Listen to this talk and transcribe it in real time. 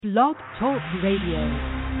Blog Talk Radio.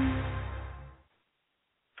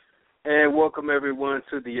 And welcome everyone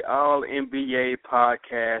to the All NBA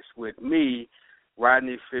podcast with me,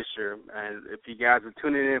 Rodney Fisher. And if you guys are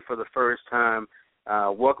tuning in for the first time,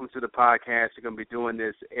 welcome to the podcast. We're going to be doing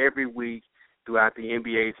this every week throughout the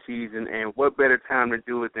NBA season. And what better time to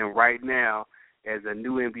do it than right now as a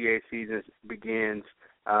new NBA season begins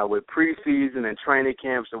with preseason and training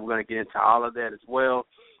camp. So we're going to get into all of that as well.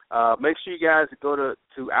 Make sure you guys go to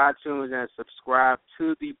iTunes and subscribe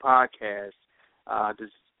to the podcast.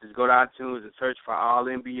 Just go to iTunes and search for All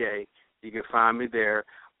NBA. You can find me there.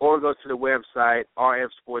 Or go to the website,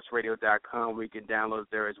 rfsportsradio.com, where you can download it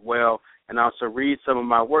there as well. And also read some of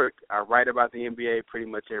my work. I write about the NBA pretty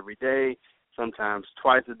much every day, sometimes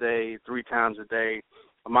twice a day, 3 times a day.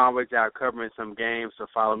 I'm always out covering some games, so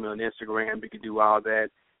follow me on Instagram. You can do all that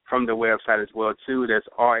from the website as well, too. That's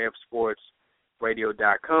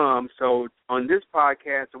rfsportsradio.com. So on this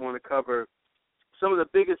podcast, I want to cover some of the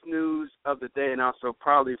biggest news of the day and also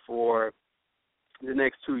probably for the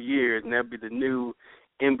next 2 years, and that'll be the new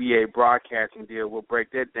NBA broadcasting deal. We'll break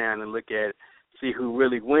that down and see who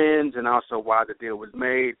really wins and also why the deal was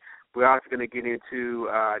made. We're also going to get into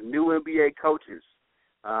new NBA coaches.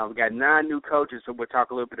 We got 9 new coaches, so we'll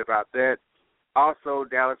talk a little bit about that. Also,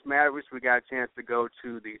 Dallas Mavericks, we got a chance to go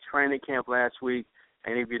to the training camp last week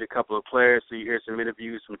and interviewed a couple of players. So you hear some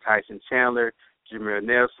interviews from Tyson Chandler, Jameer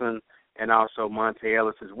Nelson, and also Monte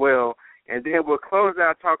Ellis as well. And then we'll close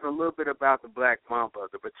out talking a little bit about the Black Mamba,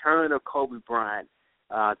 the return of Kobe Bryant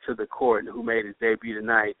to the court, who made his debut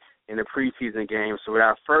tonight in the preseason game. So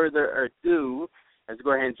without further ado, let's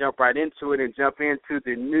go ahead and jump right into it and jump into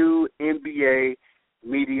the new NBA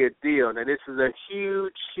media deal. Now, this is a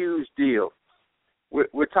huge, huge deal.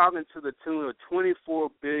 We're talking to the tune of $24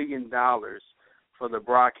 billion for the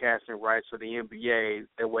broadcasting rights for the NBA.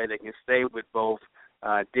 That way they can stay with both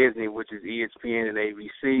Disney, which is ESPN and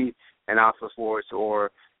ABC, and also sports, or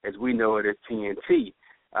as we know it as TNT.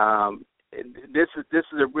 This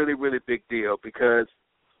is a really, really big deal because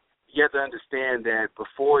you have to understand that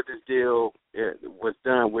before this deal was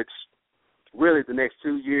done, which really the next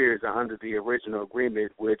 2 years are under the original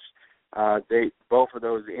agreement, which both of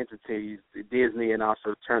those entities, Disney and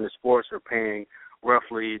also Turner Sports, are paying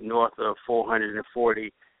roughly north of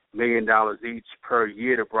 $440 million each per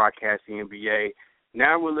year to broadcast the NBA.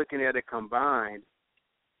 Now we're looking at a combined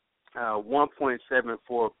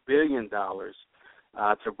 $1.74 billion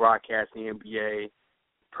to broadcast the NBA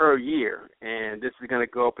per year. And this is going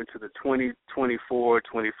to go up into the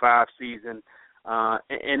 2024-25 season.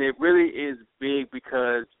 And it really is big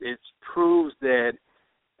because it proves that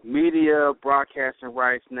media broadcasting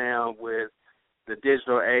rights now with the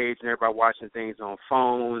digital age and everybody watching things on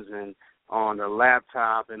phones and on a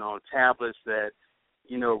laptop and on tablets that,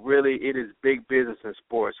 really it is big business in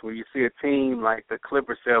sports. When you see a team like the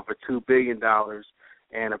Clippers sell for $2 billion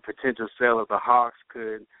and a potential sale of the Hawks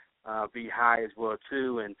could be high as well,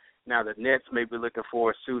 too. And now the Nets may be looking for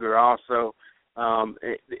a suitor also.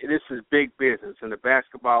 This is big business. In the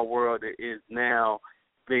basketball world, it is now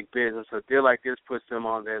big business. A deal like this puts them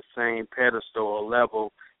on that same pedestal or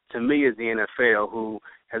level, to me, as the NFL, who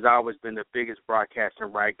has always been the biggest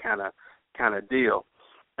broadcasting right kind of deal.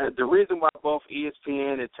 The reason why both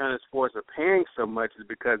ESPN and Turner Sports are paying so much is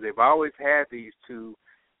because they've always had this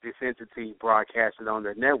entity broadcasted on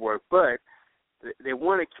their network, but they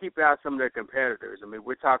want to keep out some of their competitors. I mean,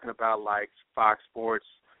 we're talking about like Fox Sports,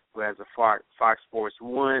 who has a Fox Sports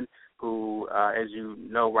 1, who, as you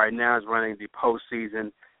know, right now is running the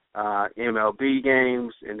postseason MLB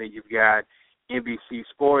games, and then you've got NBC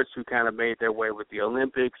Sports, who kind of made their way with the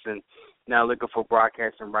Olympics, and now looking for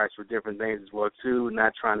broadcasting rights for different things as well, too,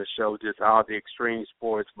 not trying to show just all the extreme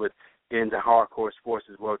sports, but into hardcore sports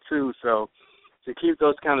as well, too. So to keep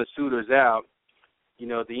those kind of suitors out, the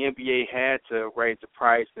NBA had to raise the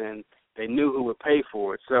price, and they knew who would pay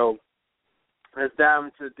for it. So let's dive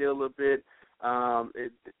into the deal a little bit.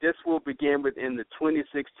 This will begin within the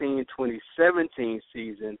 2016-2017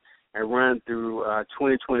 season and run through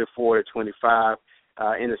 2024 to 25.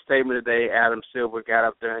 In a statement today, Adam Silver got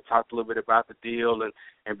up there and talked a little bit about the deal,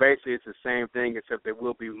 and basically it's the same thing, except there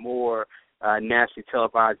will be more nationally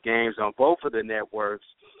televised games on both of the networks.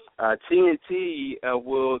 TNT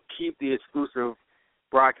will keep the exclusive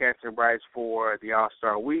broadcasting rights for the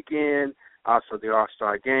All-Star Weekend, also the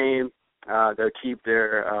All-Star Game. They'll keep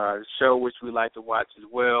their show, which we like to watch as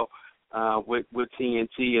well, with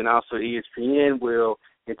TNT, and also ESPN will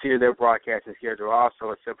continue their broadcasting schedule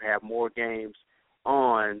also, except have more games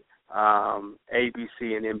on ABC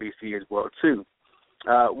and NBC as well, too.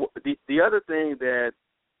 The other thing that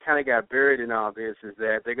kind of got buried in all this is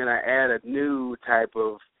that they're going to add a new type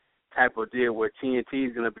of type of deal where TNT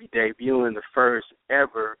is going to be debuting the first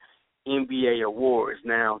ever NBA awards.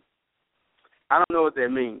 Now, I don't know what that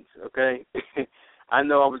means, okay? I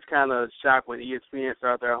know I was kind of shocked when ESPN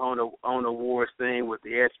started their own awards thing with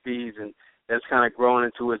the ESPYs, and that's kind of grown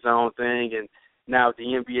into its own thing. And now the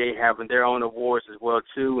NBA having their own awards as well,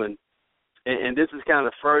 too. And this is kind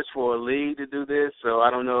of the first for a league to do this, so I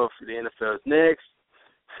don't know if the NFL is next,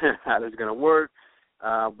 how this is going to work.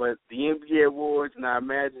 But the NBA awards, and I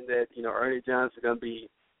imagine that, Ernie Johnson is going to be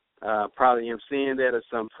probably emceeing that, or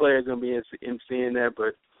some players going to be emceeing that,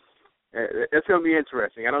 but it's going to be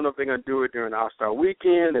interesting. I don't know if they're going to do it during All-Star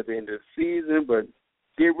Weekend at the end of the season, but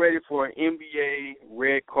get ready for an NBA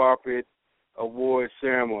red carpet award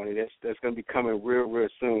ceremony. That's going to be coming real, real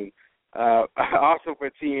soon. Also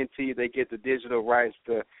for TNT, they get the digital rights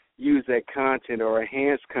to use that content or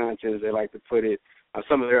enhanced content, as they like to put it, on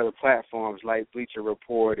some of their other platforms like Bleacher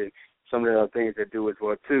Report and some of the other things they do as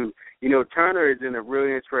well, too. Turner is in a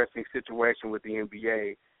really interesting situation with the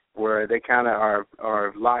NBA, where they kind of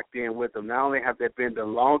are locked in with them. Not only have they been the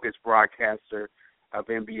longest broadcaster of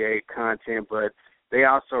NBA content, but they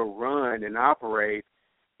also run and operate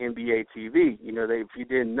NBA TV. If you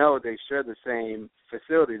didn't know, they share the same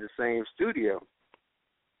facility, the same studio.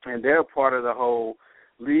 And they're part of the whole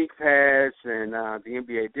League Pass and the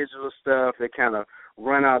NBA digital stuff. They kind of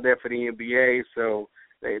run out there for the NBA, so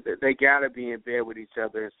they got to be in bed with each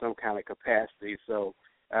other in some kind of capacity. So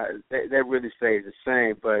that really stays the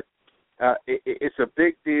same, but it's a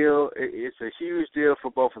big deal. It's a huge deal for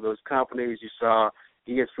both of those companies. You saw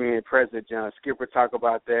ESPN President John Skipper talk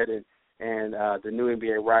about that, and the new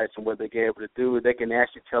NBA rights and what they get able to do. They can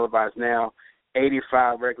actually televise now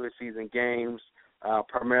 85 regular season games,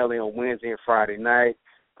 primarily on Wednesday and Friday night.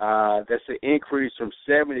 That's an increase from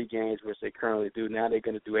 70 games, which they currently do. Now they're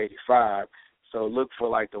going to do 85. So look for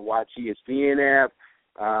like the Watch ESPN app.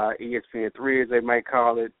 ESPN3, as they might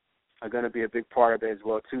call it, are going to be a big part of it as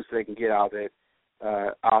well, too, so they can get all that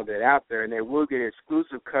out there. And they will get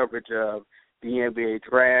exclusive coverage of the NBA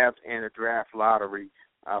draft and the draft lottery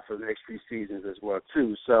for the next few seasons as well,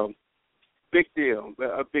 too. So big deal,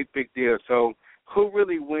 a big, big deal. So who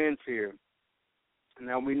really wins here?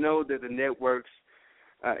 Now, we know that the networks,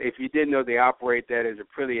 if you didn't know, they operate that as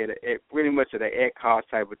pretty much at an at-cost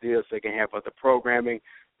type of deal, so they can have other programming.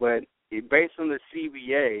 But based on the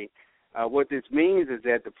CBA, what this means is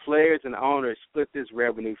that the players and owners split this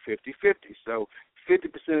revenue 50-50. So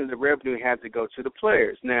 50% of the revenue has to go to the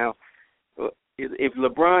players. Now, if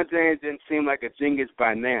LeBron James didn't seem like a genius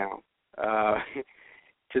by now,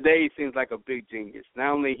 today he seems like a big genius.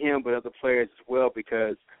 Not only him, but other players as well,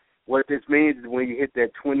 because what this means is when you hit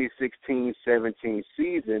that 2016-17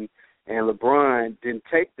 season and LeBron didn't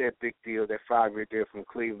take that big deal, that 5-year deal from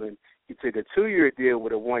Cleveland, he took a 2-year deal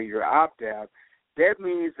with a 1-year opt-out. That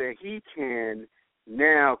means that he can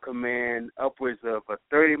now command upwards of a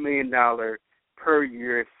 $30 million per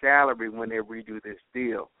year salary when they redo this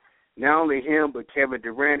deal. Not only him, but Kevin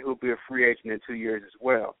Durant, who'll be a free agent in 2 years as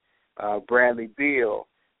well. Bradley Beal,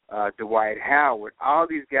 Dwight Howard. All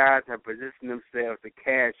these guys have positioned themselves to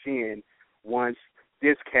cash in once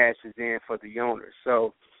this cashes in for the owners.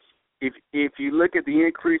 So if you look at the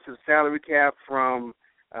increase of salary cap from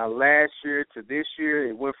last year to this year,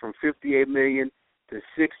 it went from $58 million to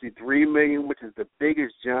 $63 million, which is the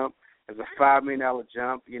biggest jump. It's a $5 million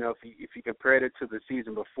jump. If you compare it to the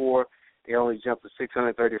season before, they only jumped to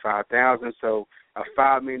 $635,000. So a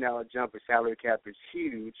 $5 million jump in salary cap is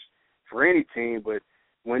huge for any team. But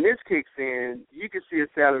when this kicks in, you can see a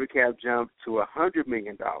salary cap jump to $100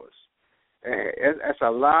 million. That's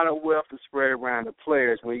a lot of wealth to spread around the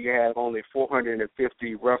players when you have only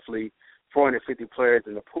roughly 450 players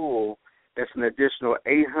in the pool. That's an additional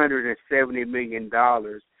 $870 million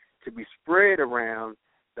to be spread around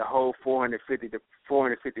the whole 450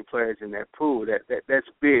 players in that pool. That's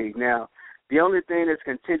big. Now, the only thing that's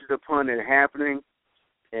contingent upon it happening,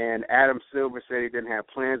 and Adam Silver said he didn't have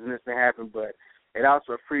plans on this to happen, but it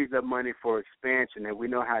also frees up money for expansion. And we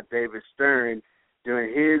know how David Stern, during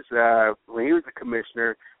his when he was the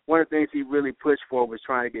commissioner, one of the things he really pushed for was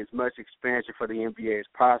trying to get as much expansion for the NBA as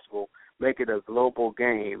possible, make it a global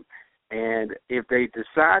game. And if they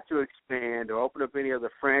decide to expand or open up any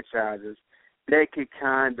other franchises, that could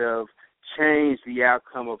kind of change the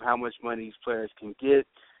outcome of how much money these players can get.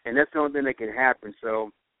 And that's the only thing that can happen.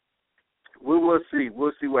 So we will see.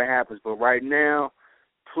 We'll see what happens. But right now,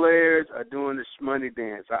 players are doing the money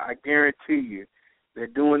dance. I guarantee you they're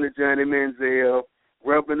doing the Johnny Manziel,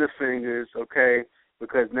 rubbing the fingers, okay,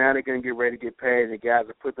 because now they're going to get ready to get paid, and the guys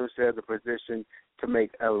have put themselves in a position to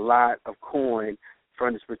make a lot of coin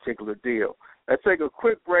from this particular deal. Let's take a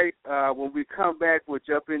quick break. When we come back, we'll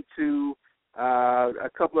jump into a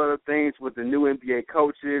couple other things with the new NBA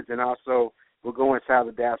coaches, and also we'll go inside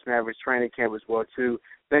the Dallas Mavericks training camp as well, too.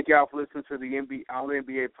 Thank y'all for listening to the All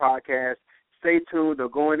NBA podcast. Stay tuned.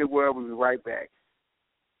 Don't go anywhere. We'll be right back.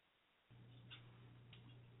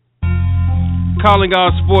 Calling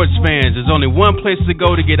all sports fans. There's only one place to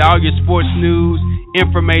go to get all your sports news,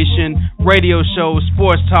 information, radio shows,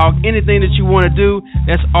 sports talk, anything that you want to do.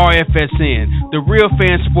 That's RFSN, the Real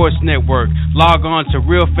Fan Sports Network. Log on to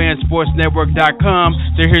realfansportsnetwork.com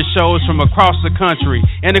to hear shows from across the country.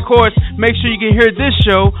 And, of course, make sure you can hear this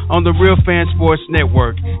show on the Real Fan Sports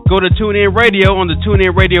Network. Go to TuneIn Radio on the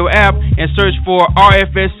TuneIn Radio app and search for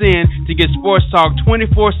RFSN to get sports talk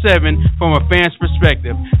 24/7 from a fan's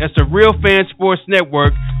perspective. That's the Real Fan Sports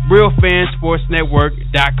Network,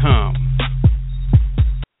 realfansportsnetwork.com.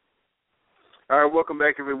 All right, welcome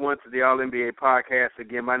back, everyone, to the All-NBA podcast.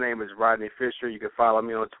 Again, my name is Rodney Fisher. You can follow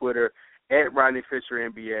me on Twitter at Rodney Fisher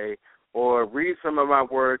NBA, or read some of my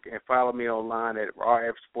work and follow me online at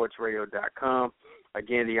rfsportsradio.com.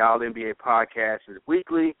 Again, the All-NBA podcast is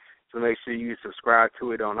weekly, so make sure you subscribe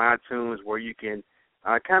to it on iTunes, where you can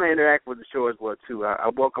kind of interact with the show as well, too. I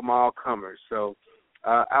welcome all comers. So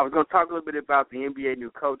I was going to talk a little bit about the NBA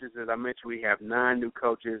new coaches. As I mentioned, we have 9 new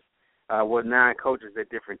coaches. 9 coaches at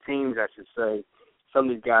different teams, I should say. Some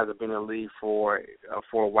of these guys have been in the league for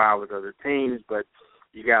a while with other teams, but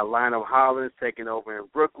you got Lionel Hollins taking over in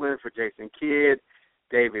Brooklyn for Jason Kidd,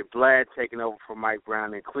 David Blatt taking over for Mike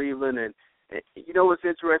Brown in Cleveland. And you know what's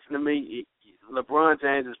interesting to me? LeBron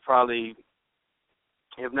James is probably,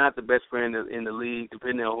 if not the best player in the league,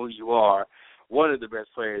 depending on who you are, one of the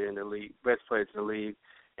best players in the league,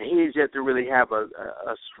 and he's yet to really have a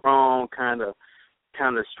strong kind of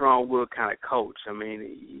strong-willed kind of coach. I mean,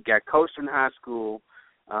 he got coached in high school.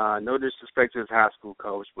 No disrespect to his high school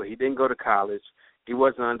coach, but he didn't go to college. He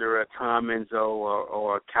wasn't under a Tom Izzo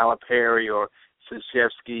or Calipari or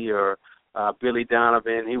Krzyzewski or Billy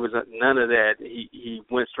Donovan. He was none of that. He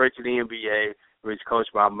went straight to the NBA, where he's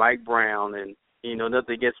coached by Mike Brown. And,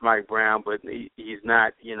 nothing against Mike Brown, but he's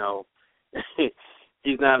not, he's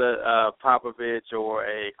not a Popovich or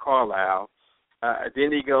a Carlisle.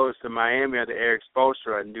 Then he goes to Miami under Eric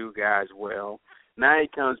Spoelstra, a new guy as well. Now he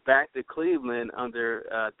comes back to Cleveland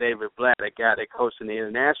under David Blatt, a guy that coached in the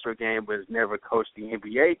international game but has never coached the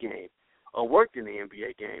NBA game or worked in the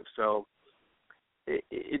NBA game. So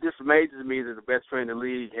it just amazes me that the best player in the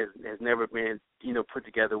league has never been, put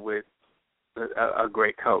together with a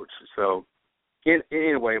great coach. So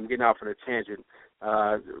anyway, I'm getting off on a tangent.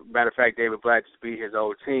 Matter of fact, David Blatt just beat his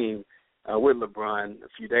old team with LeBron a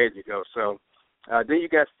few days ago. So then you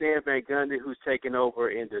got Stan Van Gundy, who's taking over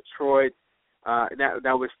in Detroit.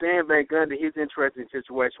 Now with Stan Van Gundy, his interesting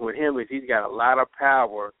situation with him is he's got a lot of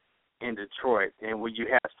power in Detroit. And when you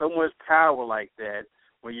have so much power like that,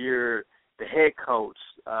 when you're the head coach,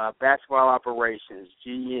 basketball operations,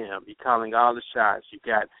 GM, you're calling all the shots, you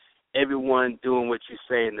got everyone doing what you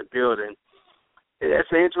say in the building,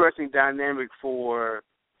 that's an interesting dynamic for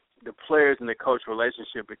the players and the coach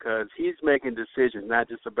relationship, because he's making decisions not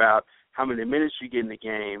just about how many minutes you get in the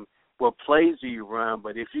game, what plays do you run,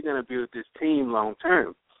 but if you're going to build this team long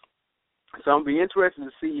term. So I'm be interested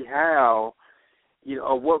to see how,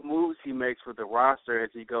 or what moves he makes with the roster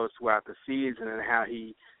as he goes throughout the season, and how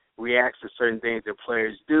he reacts to certain things that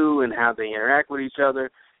players do and how they interact with each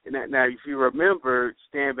other. And now, if you remember,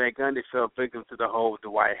 Stan Van Gundy fell victim to the whole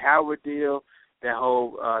Dwight Howard deal, that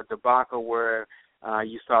whole debacle where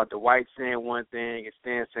you saw Dwight saying one thing and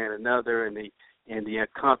Stan saying another, and the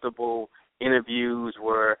uncomfortable interviews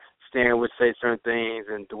where Stan would say certain things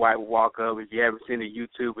and Dwight would walk up. If you haven't seen it,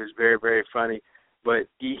 YouTube, it's very, very funny. But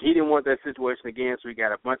he didn't want that situation again, so he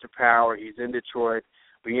got a bunch of power. He's in Detroit.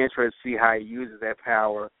 Be interested to see how he uses that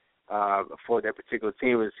power for that particular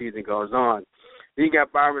team as the season goes on. Then you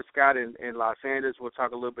got Byron Scott in Los Angeles. We'll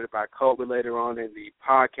talk a little bit about Kobe later on in the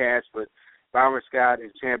podcast, but Byron Scott,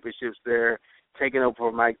 his championships there, taking over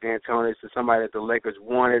for Mike D'Antoni, to somebody that the Lakers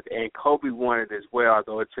wanted, and Kobe wanted as well,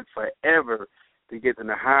 although it took forever to get them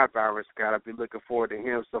to hire Byron Scott. I've been looking forward to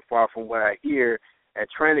him. So far from what I hear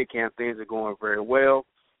at training camp, things are going very well.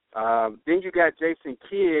 Then you got Jason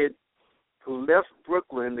Kidd, who left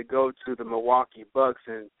Brooklyn to go to the Milwaukee Bucks,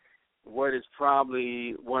 and what is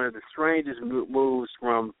probably one of the strangest moves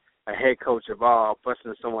from a head coach of all, busting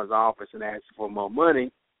into someone's office and asking for more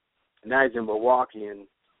money. Now he's in Milwaukee, and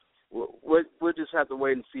we'll just have to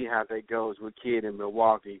wait and see how that goes with Kidd in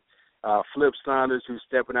Milwaukee. Flip Saunders, who's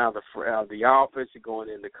stepping out of the office and going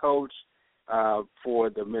in the coach for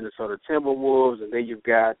the Minnesota Timberwolves, and then you've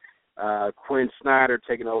got Quinn Snyder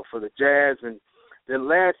taking over for the Jazz. And the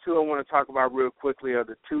last two I want to talk about real quickly are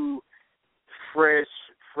the two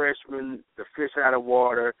freshmen, the fish out of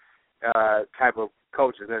water type of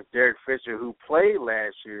coaches. That's Derek Fisher, who played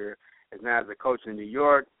last year, is now the coach in New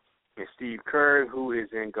York, and Steve Kerr, who is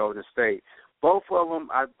in Golden State. Both of them,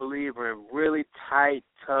 I believe, are in really tight,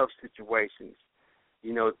 tough situations.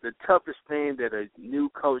 You know, the toughest thing that a new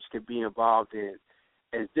coach can be involved in.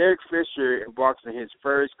 As Derek Fisher embarks on his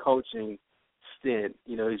first coaching stint,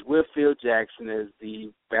 you know, he's with Phil Jackson as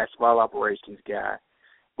the basketball operations guy.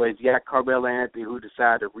 But he's got Carmelo Anthony, who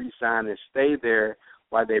decided to re-sign and stay there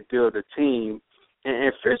while they build a team.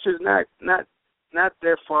 And Fisher's not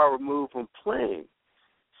that far removed from playing.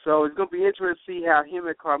 So it's going to be interesting to see how him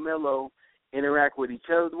and Carmelo interact with each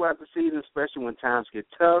other throughout the season, especially when times get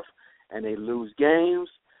tough and they lose games.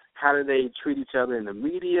 How do they treat each other in the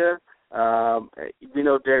media? We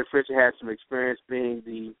know Derek Fisher had some experience being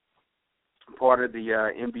the part of the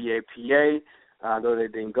NBA PA, though they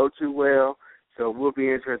didn't go too well. So we'll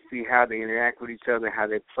be interested to see how they interact with each other, how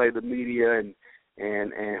they play the media,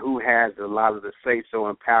 and who has a lot of the say-so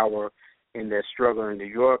and power in their struggle in New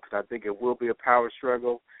York, because I think it will be a power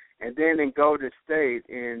struggle. And then in Golden State,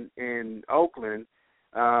 in Oakland,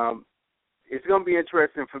 it's going to be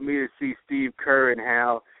interesting for me to see Steve Kerr and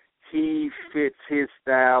how he fits his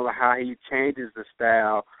style, or how he changes the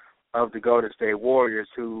style of the Golden State Warriors,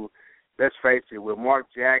 who, let's face it, with Mark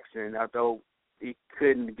Jackson, although he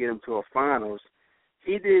couldn't get him to a finals,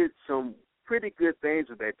 he did some pretty good things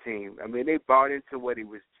with that team. I mean, they bought into what he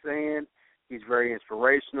was saying. He's very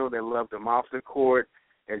inspirational. They loved him off the court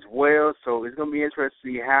as well. So it's going to be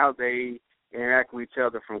interesting to see how they interact with each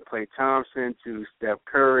other, from Klay Thompson to Steph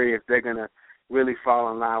Curry, if they're going to really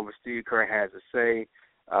fall in line with Steve Kerr has to say.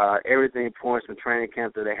 Everything points from training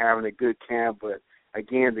camp that they're having a good camp, but,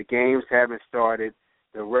 again, the games haven't started.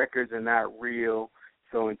 The records are not real.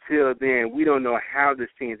 So until then, we don't know how this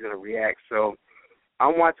team's going to react. So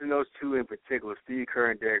I'm watching those two in particular, Steve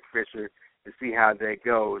Kerr and Derek Fisher, to see how that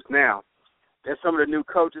goes. Now, that's some of the new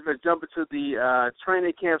coaches. Let's jump into the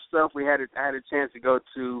training camp stuff. I had a chance to go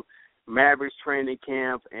to Mavericks training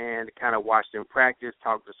camp and kind of watch them practice,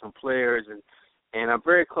 talk to some players, and I'm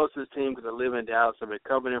very close to this team because I live in Dallas. I've been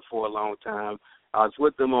covering them for a long time. I was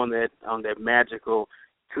with them on that magical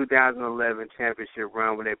 2011 championship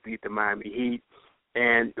run when they beat the Miami Heat.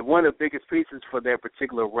 And one of the biggest pieces for that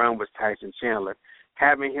particular run was Tyson Chandler.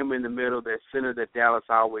 Having him in the middle, that center that Dallas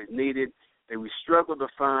always needed, that we struggled to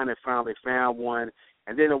find and finally found one.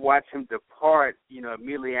 And then to watch him depart, you know,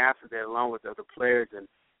 immediately after that, along with other players, and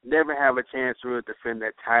never have a chance to really defend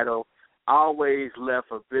that title, always left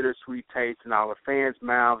a bittersweet taste in all the fans'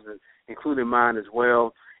 mouths, and including mine as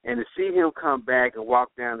well. And to see him come back and walk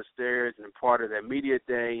down the stairs and part of that media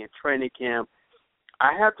day and training camp,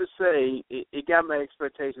 I have to say it got my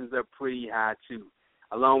expectations up pretty high, too,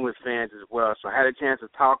 along with fans as well. So I had a chance to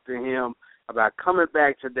talk to him about coming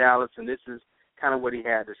back to Dallas, and this is kind of what he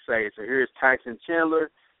had to say. So here's Tyson Chandler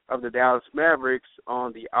of the Dallas Mavericks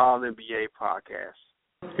on the All-NBA podcast.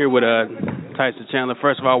 Here with Tyson Chandler.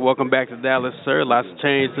 First of all, welcome back to Dallas, sir. Lots of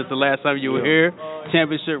change since the last time you were here.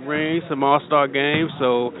 Championship ring, some All-Star games.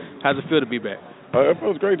 So how's it feel to be back? It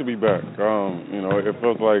feels great to be back. You know, it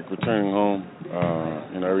feels like returning home.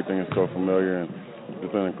 You know, everything is so familiar, and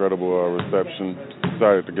it's an incredible reception.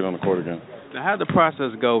 Excited to get on the court again. Now, how'd the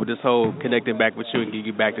process go with this whole connecting back with you and getting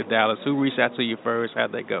you back to Dallas? Who reached out to you first?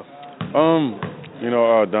 How'd that go? You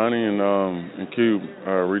know, Donnie and Cube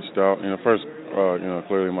reached out. You know, first, you know,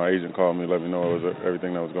 clearly my agent called me, let me know it was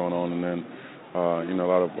everything that was going on, and then, you know,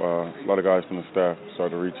 a lot of guys from the staff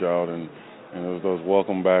started to reach out, and it was those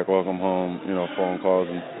welcome back, welcome home, you know, phone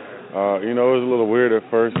calls, and you know, it was a little weird at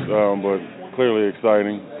first, but clearly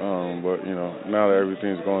exciting. But you know, now that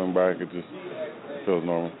everything's going back, it feels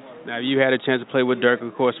normal. Now, you had a chance to play with Dirk,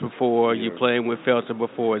 of course, before. You playing with Felton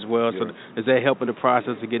before as well. So is that helping the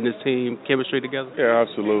process of getting this team chemistry together? Yeah,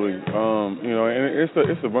 absolutely. You know, and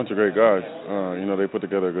it's a bunch of great guys. You know, they put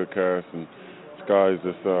together a good cast, and it's guys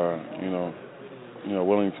that's you know,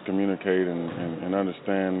 willing to communicate and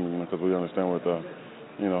understand, you know, because we understand what the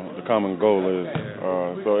common goal is.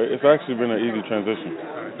 So it's actually been an easy transition.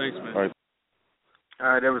 All right, thanks, man. All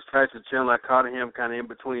right, that was Tyson Chandler. I caught him kind of in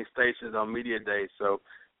between stations on media day, so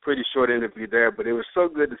pretty short interview there. But it was so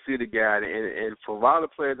good to see the guy. And for all the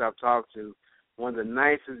players I've talked to, one of the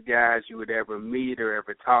nicest guys you would ever meet or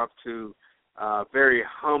ever talk to. Very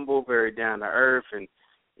humble, very down to earth, and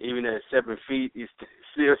even at 7 feet, he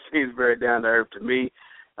still seems very down to earth to me.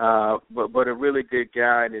 But a really good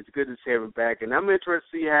guy, and it's good to see him back. And I'm interested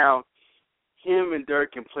to see how him and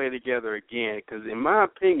Dirk can play together again, because in my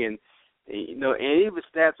opinion, and even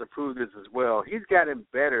stats have proved this as well. He's gotten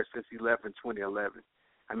better since he left in 2011.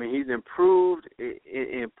 I mean, he's improved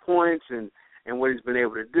in points and what he's been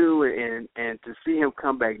able to do, and to see him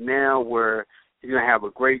come back now where he's going to have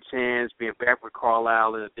a great chance being back with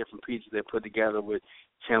Carlisle and the different pieces they put together with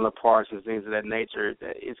Chandler Parsons, things of that nature.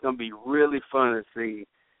 It's going to be really fun to see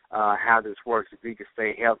how this works if he can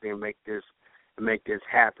stay healthy and make this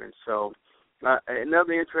happen. So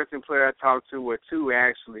another interesting player I talked to, or two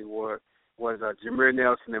actually, was Jameer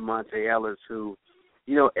Nelson and Monte Ellis, who,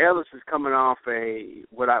 Ellis is coming off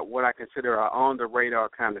what I consider an on-the-radar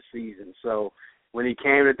kind of season. So when he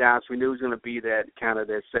came to Dallas, we knew he was going to be that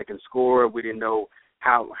second scorer. We didn't know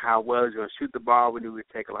how well he was going to shoot the ball. We knew he'd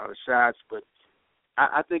take a lot of shots. But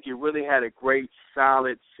I think he really had a great,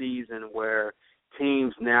 solid season where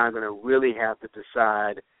teams now are going to really have to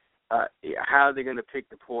decide how they're going to pick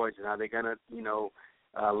the poison. Are they going to,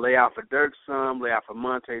 lay off a Dirk some, lay off a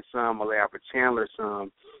Monte some, or lay off a Chandler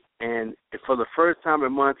some? And for the first time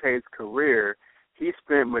in Monte's career, he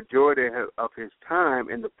spent majority of his time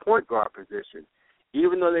in the point guard position.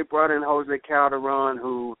 Even though they brought in Jose Calderon,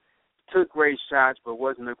 who took great shots but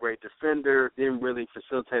wasn't a great defender, didn't really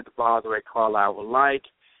facilitate the ball the way Carlisle would like,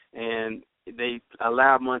 and they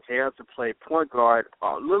allowed Monte Ellis to play point guard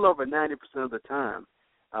a little over 90% of the time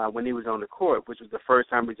when he was on the court, which was the first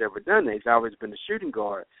time he's ever done that. He's always been a shooting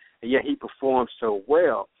guard, and yet he performed so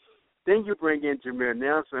well. Then you bring in Jameer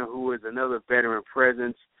Nelson, who is another veteran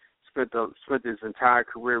presence, spent his entire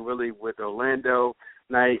career really with Orlando.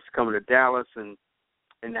 Now he's coming to Dallas, and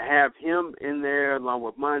to have him in there along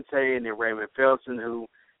with Monte and then Raymond Felton, who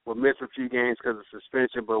will miss a few games because of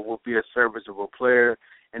suspension but will be a serviceable player.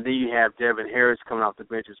 And then you have Devin Harris coming off the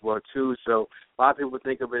bench as well, too. So a lot of people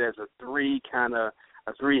think of it as a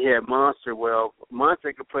three-head monster. Well,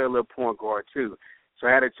 Monte could play a little point guard, too. So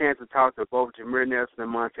I had a chance to talk to both Jameer Nelson and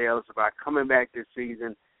Monte Ellis about coming back this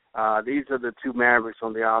season. These are the two Mavericks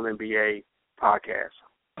on the All-NBA podcast.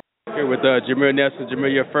 Here with Jameer Nelson.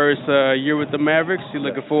 Jameer, your first year with the Mavericks. You're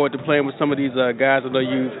looking forward to playing with some of these guys. I know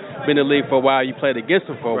you've been in the league for a while. You played against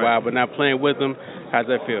them for a while, but now playing with them, how's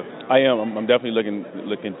that feel? I am. I'm definitely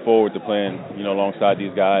looking forward to playing, alongside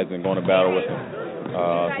these guys and going to battle with them.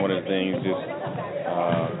 It's one of the things, just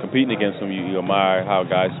competing against them. You admire how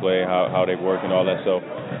guys play, how they work, and all that. So,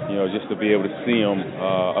 just to be able to see them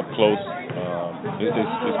up close,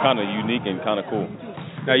 it's kind of unique and kind of cool.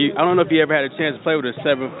 Now, I don't know if you ever had a chance to play with a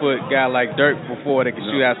 7-foot guy like Dirk before that can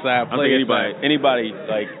shoot outside. I think anybody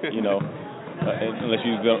like unless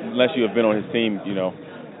you have been on his team,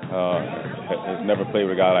 has never played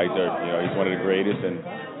with a guy like Dirk. He's one of the greatest, and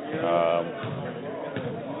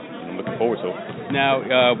I'm looking forward to it.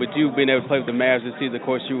 Now, with you being able to play with the Mavs this season, of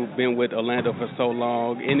course, you've been with Orlando for so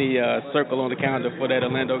long. Any circle on the calendar for that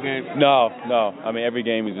Orlando game? No. I mean, every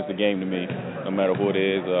game is just a game to me, no matter who it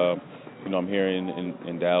is. I'm here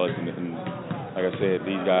in Dallas, and like I said,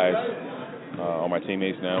 these guys are my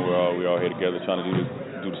teammates now. We're all here together trying to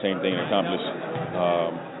do the same thing and accomplish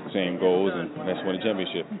the same goals, and that's win a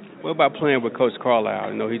championship. What about playing with Coach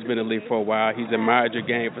Carlisle? He's been in the league for a while. He's admired your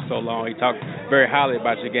game for so long. He talked very highly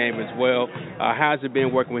about your game as well. How's it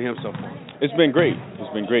been working with him so far? It's been great.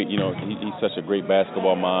 He's such a great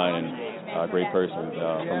basketball mind and a great person.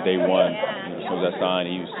 From day one, as soon as I signed,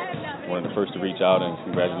 he was one of the first to reach out and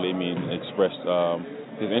congratulate me and express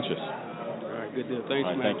his interest. All right, good deal. Thanks,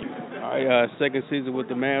 man. Thank you. All right, second season with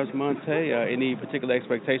the Mavs, Monte. Any particular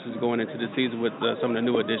expectations going into the season with some of the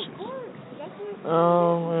new additions?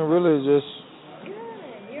 Really just,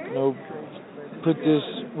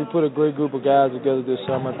 we put a great group of guys together this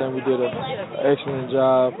summer. I think we did an excellent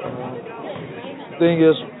job. The thing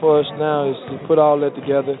is for us now is to put all that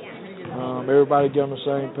together. Everybody get on the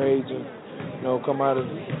same page and, come out and,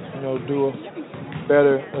 do a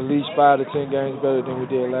better, at least 5 to 10 games better than we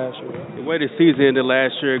did last year. The way the season ended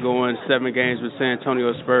last year, going 7 games with San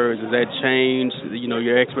Antonio Spurs, has that changed,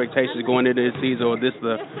 your expectations going into this season, or this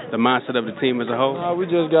the mindset of the team as a whole? We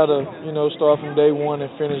just got to, start from day one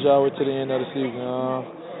and finish all the way to the end of the season.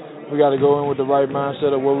 We got to go in with the right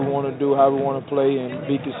mindset of what we want to do, how we want to play, and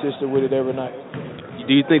be consistent with it every night.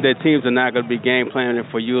 Do you think that teams are not going to be game planning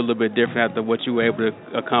for you a little bit different after what you were able to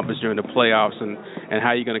accomplish during the playoffs, and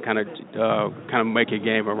how you're going to kind of make your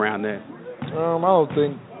game around that? I don't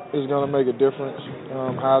think it's going to make a difference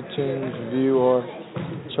how teams view or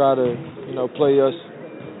try to play us.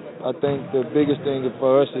 I think the biggest thing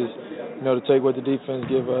for us is to take what the defense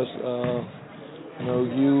give us,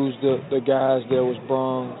 use the guys that was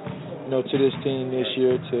brought to this team this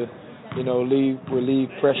year to relieve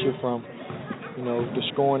pressure from the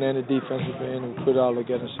scoring and the defensive end, and put it all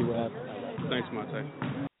together and see what happens. Thanks, Monte.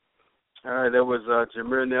 All right, that was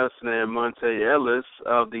Jameer Nelson and Monte Ellis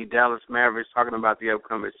of the Dallas Mavericks talking about the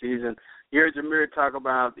upcoming season. You heard Jameer talk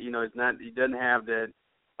about, he doesn't have that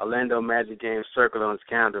Orlando Magic game circled on his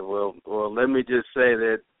calendar. Well, let me just say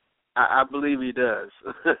that I believe he does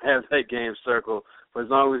have that game circled. For as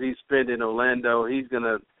long as he's spent in Orlando, he's going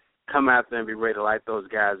to come out there and be ready to light those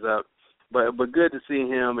guys up. But good to see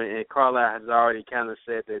him, and Carlisle has already kind of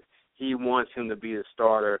said that he wants him to be the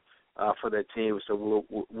starter for that team, so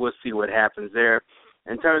we'll see what happens there.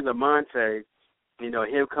 In terms of Monte,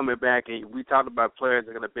 him coming back, and we talked about players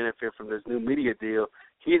that are going to benefit from this new media deal.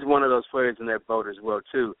 He's one of those players in that boat as well,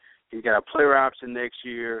 too. He's got a player option next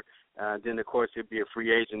year. Then, of course, he'll be a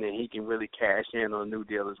free agent, and he can really cash in on a new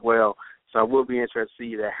deal as well. So I will be interested to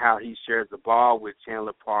see how he shares the ball with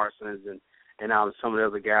Chandler Parsons and some of the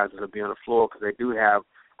other guys that will be on the floor, because they do have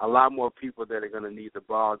a lot more people that are going to need the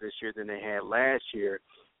ball this year than they had last year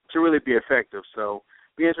to really be effective. So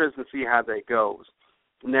be interested to see how that goes.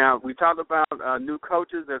 Now, we talked about new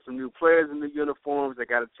coaches. There's some new players in the uniforms. I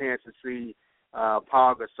got a chance to see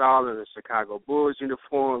Paul Gasol in the Chicago Bulls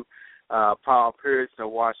uniform, Paul Pierce in the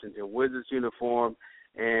Washington Wizards uniform,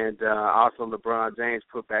 and also LeBron James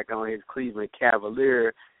put back on his Cleveland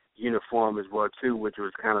Cavalier uniform as well, too, which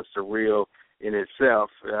was kind of surreal in itself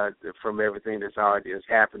from everything that's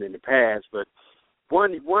happened in the past. But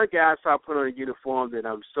one guy I saw put on a uniform that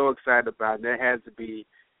I'm so excited about, and that has to be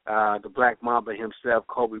the Black Mamba himself,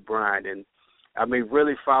 Kobe Bryant. And I mean,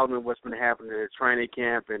 really following what's been happening at training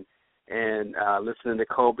camp and listening to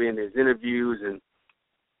Kobe in his interviews,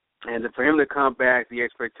 and for him to come back, the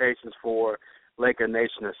expectations for Laker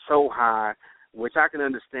Nation are so high, which I can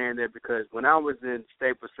understand that, because when I was in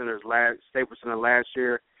Staples Center last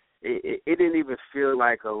year, it didn't even feel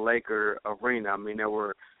like a Laker arena. I mean, there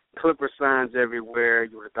were Clipper signs everywhere.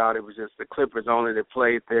 You would have thought it was just the Clippers only that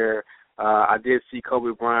played there. I did see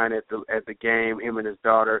Kobe Bryant at the game, him and his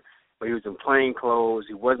daughter, but he was in plain clothes.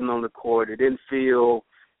 He wasn't on the court. It didn't feel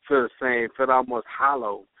the same. It felt almost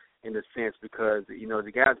hollow in a sense, because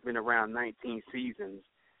the guy's been around 19 seasons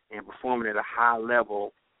and performing at a high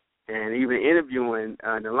level, and even interviewing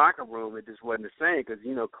in the locker room, it just wasn't the same, because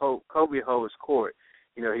Kobe holds court.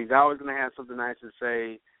 He's always going to have something nice to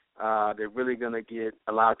say. They're really going to get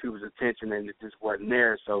a lot of people's attention, and it just wasn't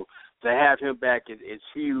there. So to have him back is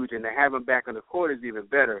huge, and to have him back on the court is even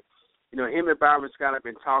better. Him and Byron Scott have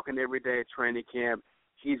been talking every day at training camp.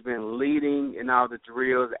 He's been leading in all the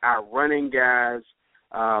drills, outrunning guys,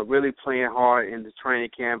 really playing hard in the training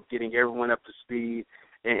camp, getting everyone up to speed,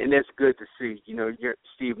 and that's good to see.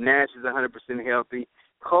 Steve Nash is 100% healthy.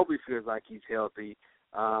 Kobe feels like he's healthy.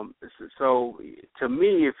 So to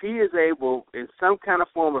me, if he is able, in some kind of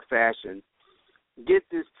form or fashion, get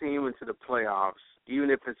this team into the playoffs,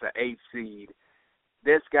 even if it's an 8 seed,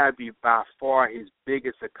 that's got to be by far his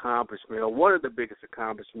biggest accomplishment, or one of the biggest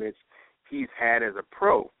accomplishments he's had as a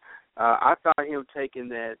pro. I thought him taking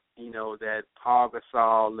that Paul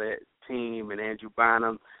Gasol-led team and Andrew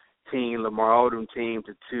Bynum team, Lamar Odom team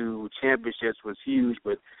to 2 championships was huge,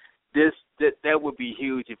 but that would be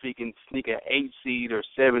huge if he can sneak an 8 seed or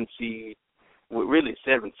 7 seed, well, really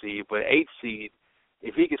 7 seed, but 8 seed.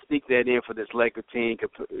 If he can sneak that in for this Laker team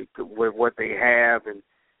with what they have, and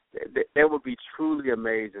that would be truly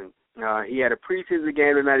amazing. He had a preseason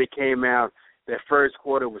game tonight. He came out. That first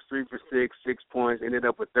quarter was 3 for 6, 6 points. Ended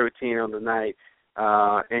up with 13 on the night,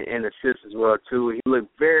 and assists as well too. He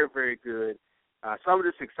looked very, very good. So I'm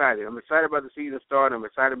just excited. I'm excited about the season start. I'm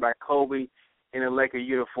excited about Kobe in a Laker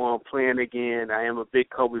uniform playing again. I am a big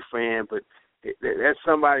Kobe fan, but that's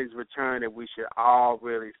somebody's return that we should all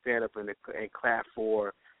really stand up and clap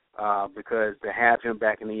for, because to have him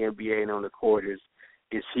back in the NBA and on the court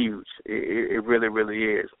is huge. It really,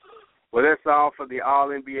 really is. Well, that's all for the All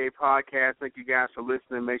NBA podcast. Thank you guys for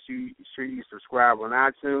listening. Make sure you subscribe on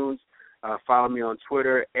iTunes. Follow me on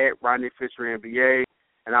Twitter at Rodney Fisher NBA,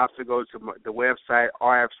 and also go to the website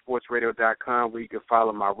rfsportsradio.com, where you can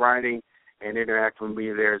follow my writing and interact with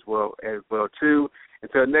me there as well too.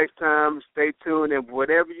 Until next time, stay tuned, and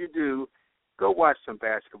whatever you do, go watch some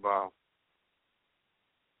basketball.